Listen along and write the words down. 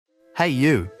Hey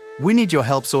you, we need your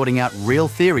help sorting out real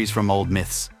theories from old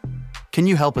myths. Can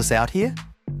you help us out here?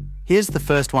 Here's the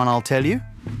first one I'll tell you.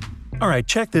 Alright,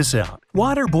 check this out.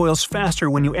 Water boils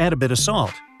faster when you add a bit of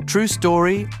salt. True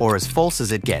story or as false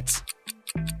as it gets?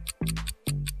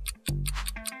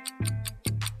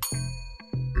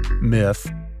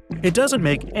 Myth. It doesn't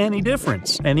make any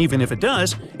difference, and even if it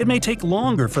does, it may take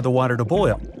longer for the water to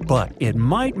boil. But it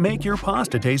might make your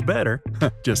pasta taste better.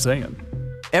 Just saying.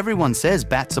 Everyone says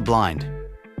bats are blind.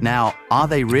 Now, are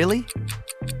they really?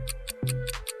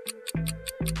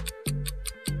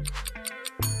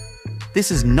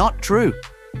 This is not true.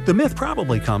 The myth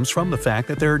probably comes from the fact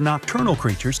that they're nocturnal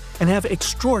creatures and have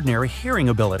extraordinary hearing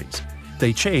abilities.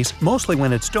 They chase mostly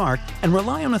when it's dark and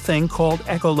rely on a thing called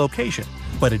echolocation,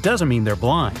 but it doesn't mean they're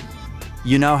blind.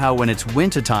 You know how when it's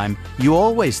wintertime, you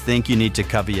always think you need to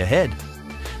cover your head.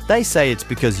 They say it's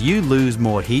because you lose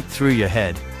more heat through your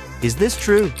head. Is this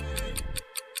true?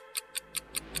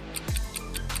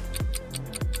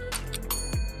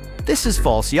 This is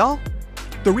false, y'all.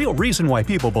 The real reason why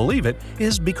people believe it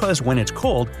is because when it's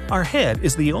cold, our head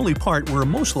is the only part we're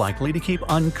most likely to keep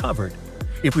uncovered.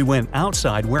 If we went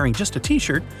outside wearing just a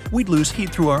t-shirt, we'd lose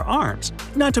heat through our arms,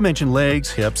 not to mention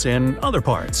legs, hips, and other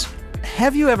parts.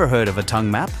 Have you ever heard of a tongue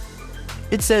map?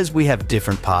 It says we have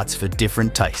different parts for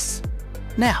different tastes.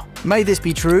 Now, may this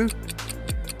be true?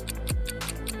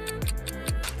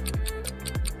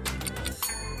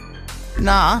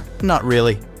 Nah, not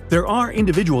really. There are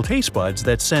individual taste buds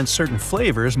that sense certain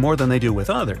flavors more than they do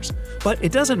with others, but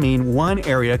it doesn't mean one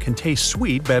area can taste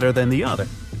sweet better than the other.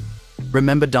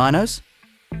 Remember dinos?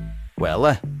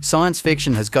 Well, science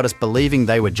fiction has got us believing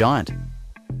they were giant.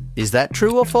 Is that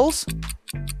true or false?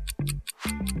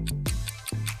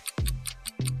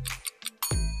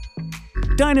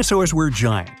 Dinosaurs were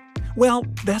giant. Well,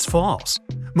 that's false.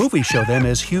 Movies show them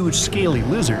as huge, scaly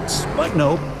lizards, but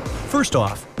no. First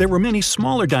off, there were many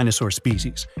smaller dinosaur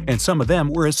species, and some of them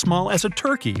were as small as a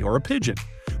turkey or a pigeon.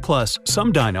 Plus,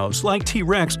 some dinos, like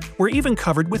T-Rex, were even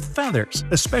covered with feathers,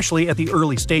 especially at the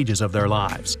early stages of their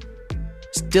lives.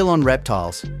 Still on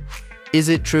reptiles. Is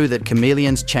it true that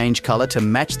chameleons change color to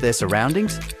match their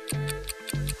surroundings?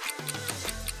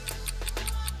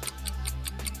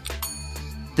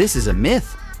 This is a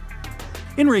myth.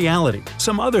 In reality,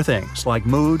 some other things like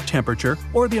mood, temperature,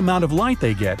 or the amount of light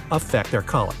they get affect their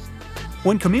color.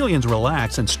 When chameleons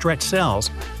relax and stretch cells,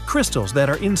 crystals that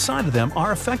are inside of them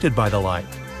are affected by the light.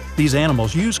 These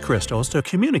animals use crystals to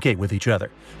communicate with each other.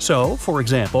 So, for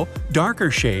example, darker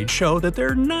shades show that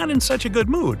they're not in such a good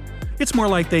mood. It's more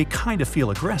like they kind of feel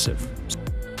aggressive.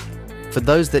 For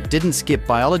those that didn't skip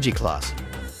biology class,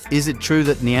 is it true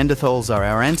that Neanderthals are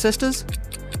our ancestors?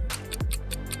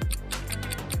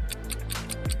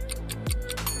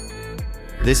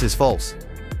 This is false.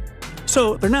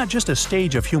 So, they're not just a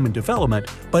stage of human development,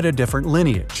 but a different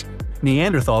lineage.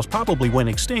 Neanderthals probably went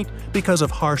extinct because of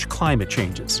harsh climate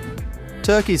changes.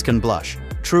 Turkeys can blush.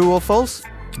 True or false?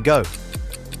 Go.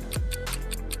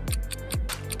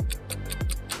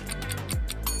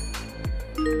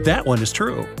 That one is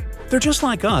true. They're just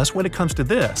like us when it comes to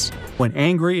this. When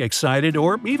angry, excited,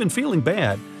 or even feeling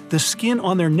bad, the skin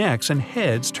on their necks and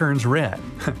heads turns red.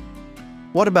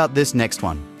 What about this next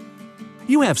one?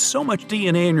 You have so much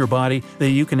DNA in your body that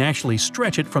you can actually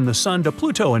stretch it from the sun to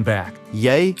Pluto and back.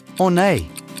 Yay or nay?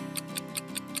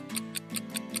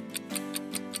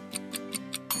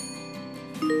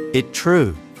 It's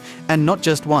true. And not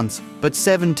just once, but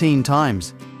 17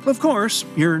 times. Of course,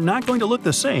 you're not going to look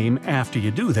the same after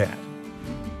you do that.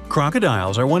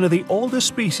 Crocodiles are one of the oldest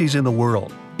species in the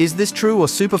world. Is this true or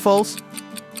super false?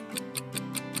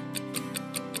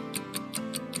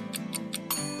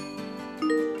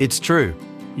 It's true.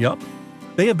 Yup.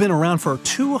 They have been around for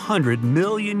 200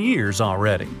 million years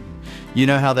already. You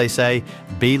know how they say,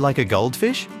 be like a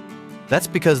goldfish? That's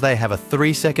because they have a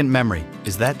 3-second memory.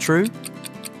 Is that true?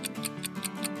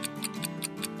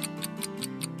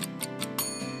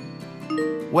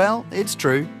 Well, it's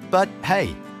true, but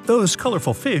hey. Those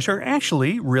colorful fish are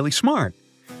actually really smart.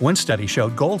 One study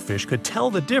showed goldfish could tell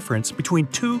the difference between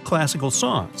two classical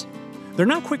songs. They're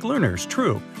not quick learners,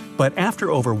 true, but after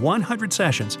over 100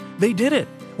 sessions, they did it,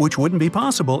 which wouldn't be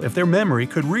possible if their memory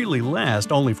could really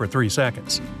last only for 3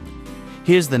 seconds.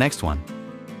 Here's the next one.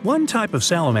 One type of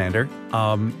salamander,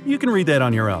 you can read that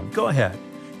on your own, go ahead,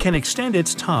 can extend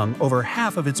its tongue over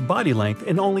half of its body length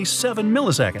in only 7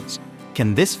 milliseconds.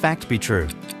 Can this fact be true?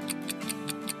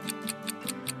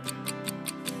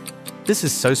 This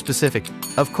is so specific.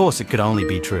 Of course it could only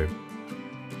be true.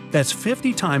 That's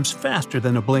 50 times faster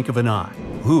than a blink of an eye.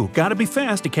 Ooh, gotta be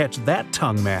fast to catch that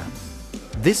tongue map.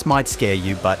 This might scare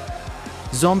you, but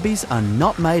zombies are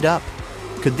not made up.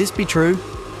 Could this be true?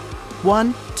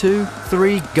 1, 2,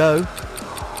 3, go.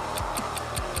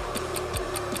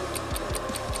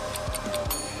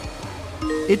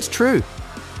 It's true.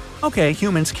 Okay,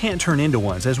 humans can't turn into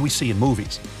ones as we see in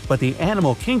movies, but the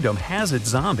animal kingdom has its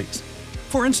zombies.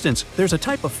 For instance, there's a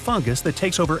type of fungus that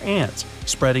takes over ants,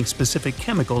 spreading specific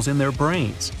chemicals in their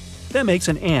brains. That makes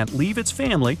an ant leave its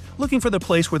family looking for the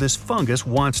place where this fungus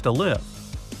wants to live.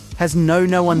 Has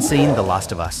no one seen The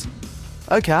Last of Us?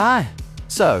 Okay,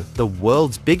 so the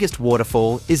world's biggest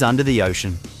waterfall is under the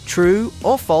ocean. True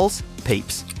or false,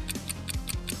 peeps?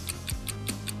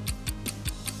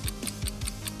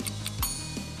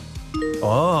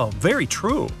 Oh, very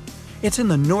true. It's in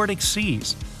the Nordic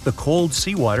seas. The cold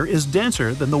seawater is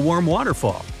denser than the warm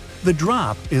waterfall. The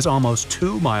drop is almost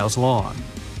 2 miles long.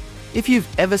 If you've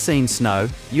ever seen snow,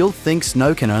 you'll think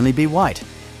snow can only be white.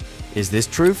 Is this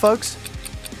true, folks?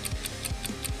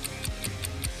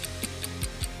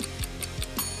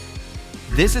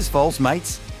 This is false,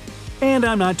 mates. And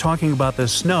I'm not talking about the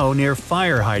snow near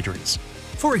fire hydrants.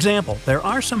 For example, there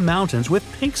are some mountains with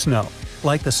pink snow,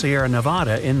 like the Sierra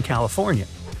Nevada in California.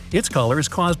 Its color is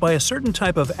caused by a certain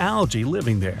type of algae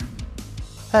living there.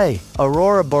 Hey,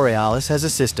 Aurora Borealis has a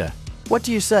sister. What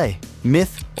do you say,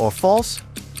 myth or false?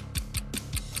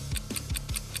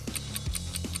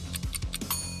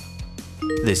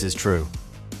 This is true.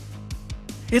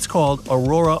 It's called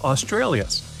Aurora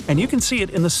Australis, and you can see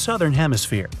it in the southern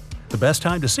hemisphere. The best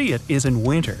time to see it is in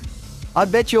winter. I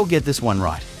bet you'll get this one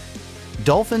right.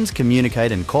 Dolphins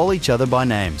communicate and call each other by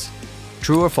names.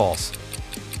 True or false?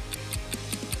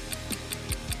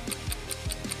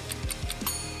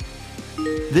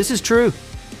 This is true.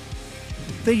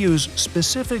 They use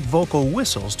specific vocal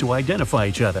whistles to identify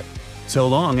each other. So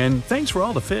long, and thanks for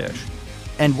all the fish.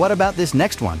 And what about this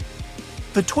next one?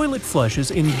 The toilet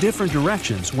flushes in different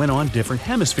directions when on different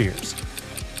hemispheres.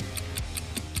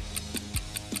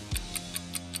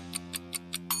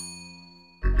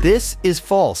 This is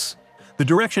false. The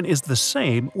direction is the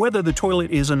same whether the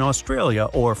toilet is in Australia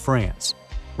or France.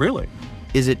 Really?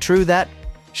 Is it true that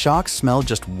sharks smell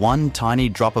just one tiny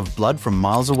drop of blood from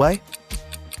miles away?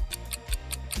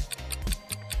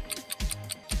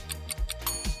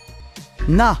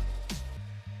 Nah.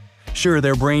 Sure,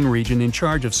 their brain region in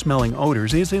charge of smelling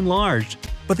odors is enlarged,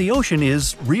 but the ocean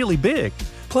is really big.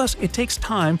 Plus, it takes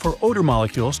time for odor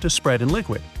molecules to spread in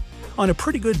liquid. On a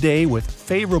pretty good day with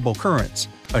favorable currents,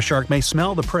 a shark may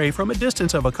smell the prey from a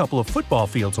distance of a couple of football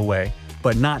fields away,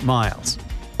 but not miles.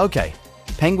 Okay,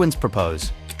 penguins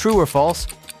propose. True or false?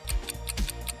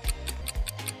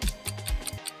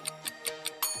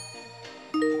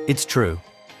 It's true.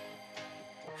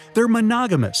 They're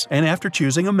monogamous, and after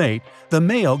choosing a mate, the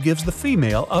male gives the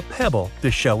female a pebble to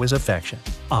show his affection.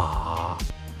 Ah.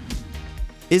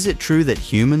 Is it true that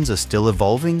humans are still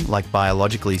evolving, like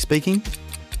biologically speaking?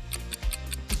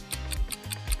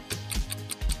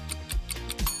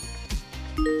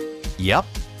 Yup.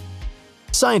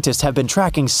 Scientists have been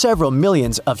tracking several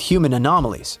millions of human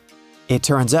anomalies. It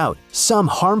turns out, some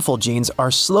harmful genes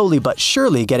are slowly but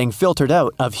surely getting filtered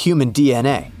out of human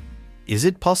DNA. Is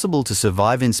it possible to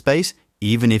survive in space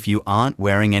even if you aren't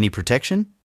wearing any protection?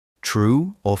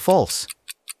 True or false?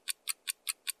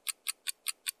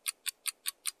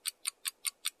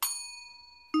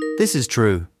 This is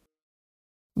true.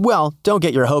 Well, don't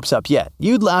get your hopes up yet.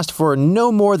 You'd last for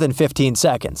no more than 15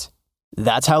 seconds.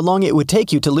 That's how long it would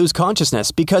take you to lose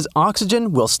consciousness because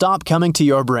oxygen will stop coming to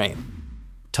your brain.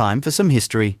 Time for some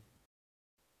history.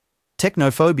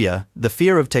 Technophobia, the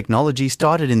fear of technology,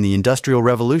 started in the Industrial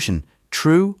Revolution.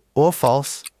 True or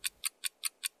false?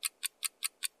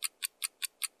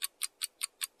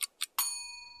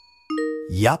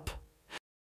 Yup.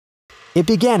 It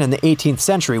began in the 18th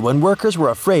century when workers were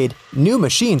afraid new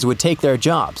machines would take their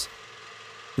jobs.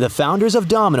 The founders of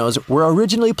Domino's were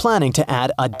originally planning to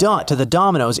add a dot to the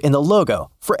Domino's in the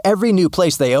logo for every new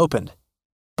place they opened.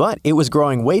 But it was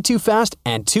growing way too fast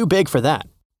and too big for that.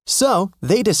 So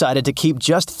they decided to keep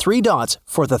just 3 dots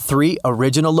for the 3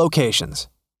 original locations.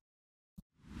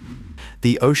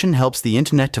 The ocean helps the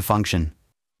internet to function.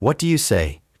 What do you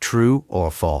say, true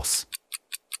or false?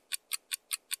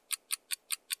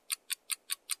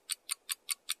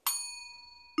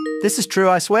 This is true,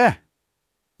 I swear.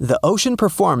 The ocean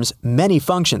performs many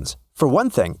functions. For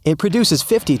one thing, it produces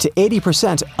 50 to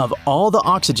 80% of all the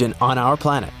oxygen on our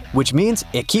planet, which means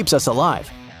it keeps us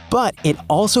alive. But it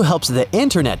also helps the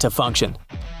internet to function.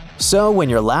 So when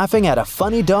you're laughing at a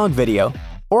funny dog video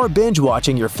or binge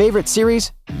watching your favorite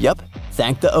series, yep,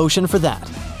 thank the ocean for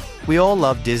that. We all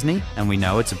love Disney, and we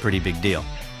know it's a pretty big deal.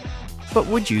 But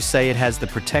would you say it has the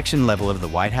protection level of the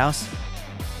White House?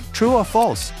 True or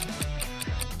false?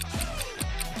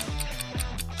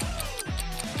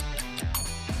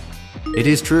 It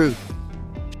is true.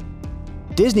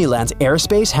 Disneyland's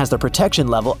airspace has the protection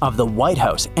level of the White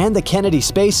House and the Kennedy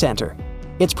Space Center.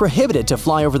 It's prohibited to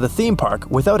fly over the theme park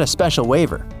without a special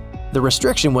waiver. The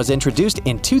restriction was introduced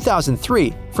in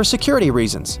 2003 for security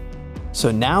reasons.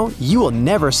 So now you will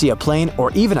never see a plane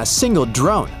or even a single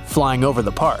drone flying over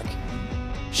the park.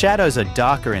 Shadows are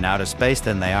darker in outer space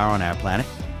than they are on our planet.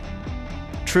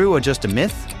 True or just a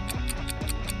myth?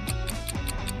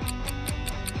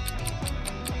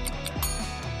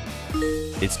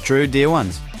 It's true, dear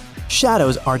ones.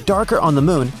 Shadows are darker on the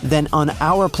moon than on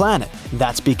our planet.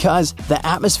 That's because the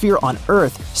atmosphere on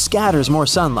Earth scatters more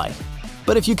sunlight.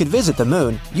 But if you could visit the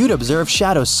moon, you'd observe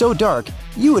shadows so dark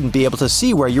you wouldn't be able to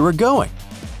see where you were going.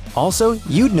 Also,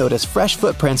 you'd notice fresh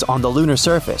footprints on the lunar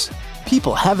surface.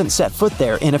 People haven't set foot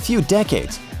there in a few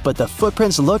decades, but the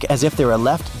footprints look as if they were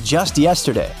left just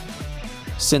yesterday.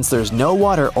 Since there's no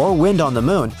water or wind on the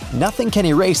moon, nothing can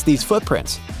erase these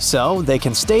footprints, so they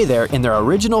can stay there in their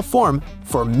original form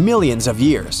for millions of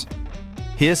years.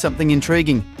 Here's something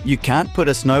intriguing. You can't put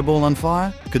a snowball on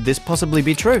fire? Could this possibly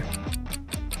be true?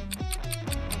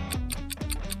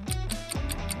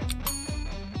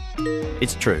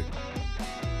 It's true.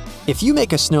 If you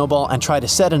make a snowball and try to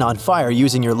set it on fire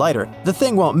using your lighter, the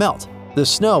thing won't melt. The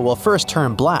snow will first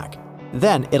turn black.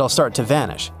 Then it'll start to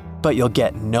vanish, but you'll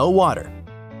get no water.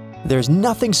 There's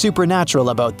nothing supernatural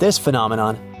about this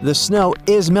phenomenon. The snow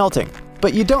is melting,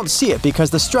 but you don't see it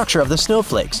because the structure of the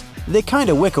snowflakes. They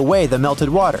kind of wick away the melted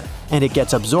water, and it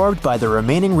gets absorbed by the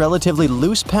remaining relatively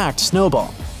loose-packed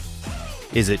snowball.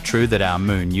 Is it true that our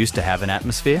moon used to have an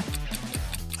atmosphere?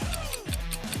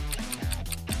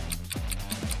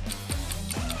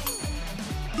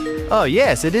 Oh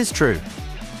yes, it is true.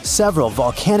 Several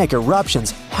volcanic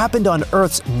eruptions happened on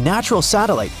Earth's natural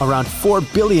satellite around 4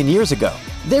 billion years ago.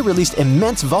 They released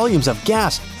immense volumes of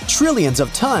gas, trillions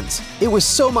of tons. It was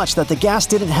so much that the gas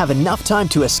didn't have enough time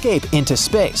to escape into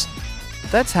space.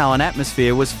 That's how an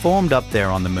atmosphere was formed up there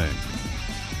on the moon.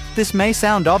 This may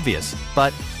sound obvious,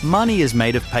 but money is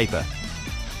made of paper.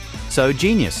 So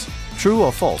genius, true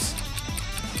or false?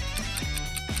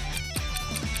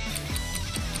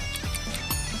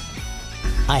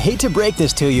 I hate to break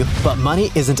this to you, but money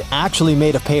isn't actually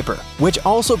made of paper, which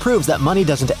also proves that money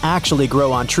doesn't actually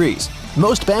grow on trees.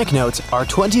 Most banknotes are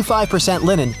 25%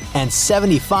 linen and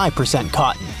 75%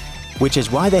 cotton, which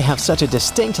is why they have such a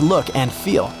distinct look and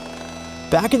feel.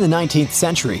 Back in the 19th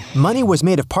century, money was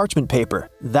made of parchment paper.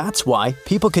 That's why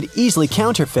people could easily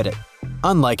counterfeit it,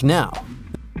 unlike now.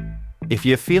 If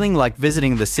you're feeling like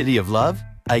visiting the City of Love,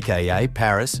 aka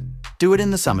Paris, do it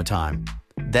in the summertime.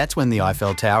 That's when the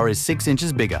Eiffel Tower is 6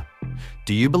 inches bigger.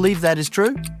 Do you believe that is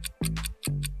true?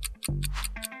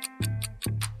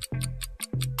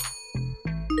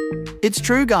 It's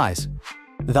true, guys.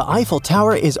 The Eiffel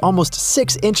Tower is almost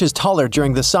 6 inches taller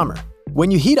during the summer.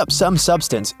 When you heat up some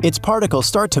substance, its particles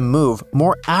start to move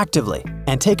more actively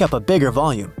and take up a bigger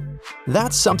volume.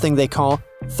 That's something they call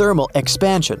thermal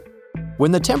expansion.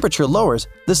 When the temperature lowers,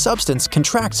 the substance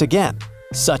contracts again.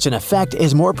 Such an effect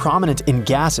is more prominent in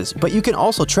gases, but you can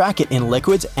also track it in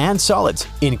liquids and solids,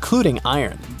 including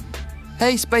iron.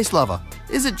 Hey, space lover,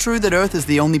 is it true that Earth is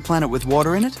the only planet with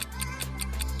water in it?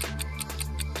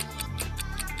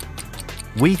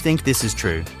 We think this is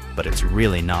true, but it's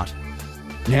really not.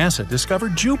 NASA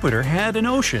discovered Jupiter had an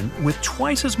ocean with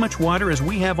twice as much water as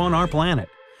we have on our planet.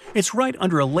 It's right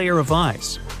under a layer of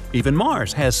ice. Even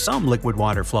Mars has some liquid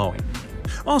water flowing.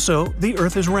 Also, the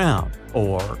Earth is round.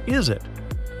 Or is it?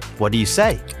 What do you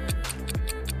say?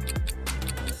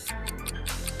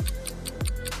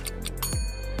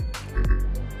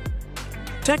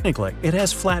 Technically, it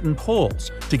has flattened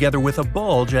poles, together with a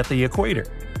bulge at the equator.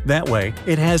 That way,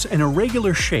 it has an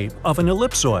irregular shape of an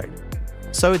ellipsoid.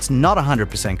 So it's not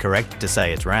 100% correct to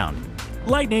say it's round.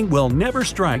 Lightning will never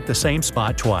strike the same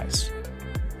spot twice.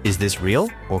 Is this real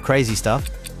or crazy stuff?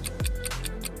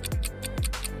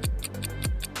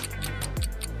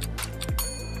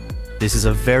 This is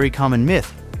a very common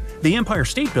myth. The Empire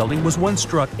State Building was once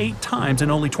struck 8 times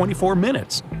in only 24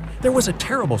 minutes. There was a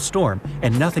terrible storm,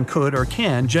 and nothing could or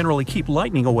can generally keep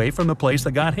lightning away from the place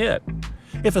that got hit.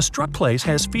 If a struck place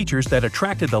has features that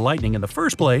attracted the lightning in the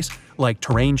first place, like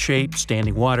terrain shape,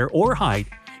 standing water, or height,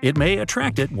 it may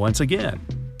attract it once again.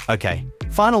 Okay,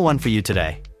 final one for you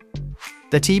today.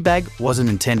 The tea bag wasn't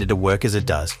intended to work as it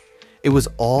does. It was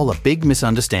all a big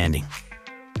misunderstanding.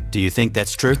 Do you think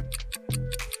that's true?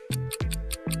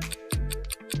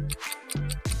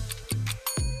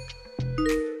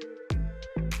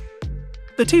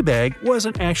 The tea bag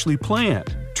wasn't actually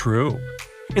planned. True.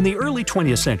 In the early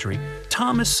 20th century,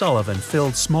 Thomas Sullivan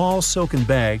filled small silken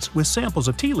bags with samples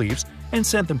of tea leaves and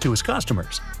sent them to his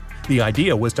customers. The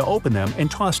idea was to open them and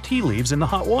toss tea leaves in the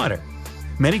hot water.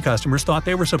 Many customers thought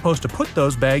they were supposed to put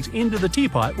those bags into the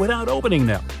teapot without opening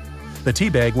them. The tea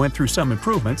bag went through some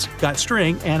improvements, got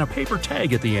string and a paper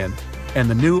tag at the end, and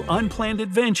the new unplanned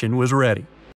invention was ready.